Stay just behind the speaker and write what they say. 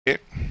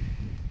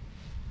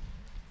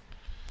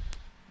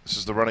This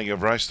is the running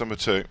of race number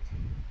 2.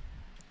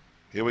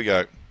 Here we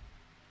go.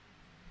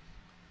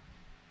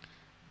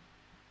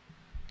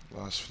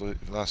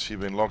 Last few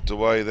been locked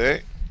away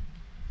there.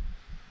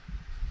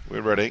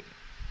 We're ready.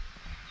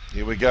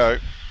 Here we go.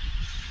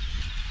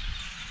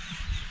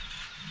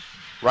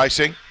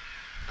 Racing.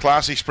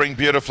 Classy Spring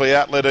beautifully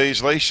out, led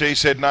easily. She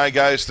Said No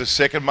goes to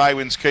second.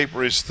 Maywin's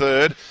Keeper is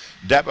third.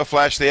 Dapper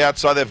Flash the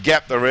outside. They've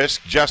gapped the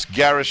rest. Just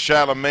Gareth,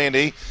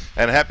 Charlemagne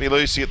and Happy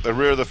Lucy at the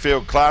rear of the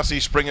field. Classy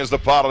Spring is the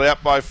pilot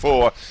out by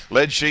 4.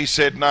 Led She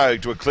Said No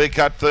to a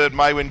clear-cut third.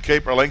 Maywin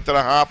Keeper a length and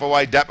a half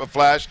away. Dapper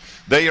Flash.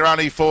 They're your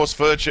only first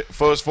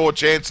 4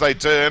 chance they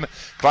turn.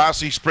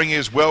 Classy Spring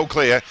is well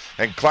clear.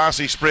 And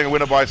Classy Spring a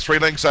winner by 3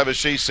 lengths over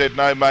She Said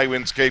No,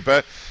 Maywin's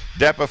Keeper.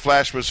 Dapper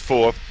Flash was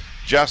 4th.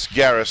 Just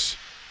Gareth,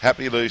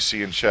 Happy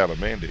Lucy and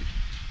Charlemagne.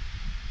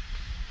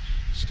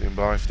 Stand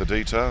by for the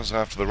details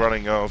after the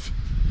running of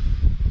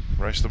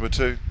race number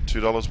 2,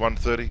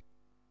 $2.130.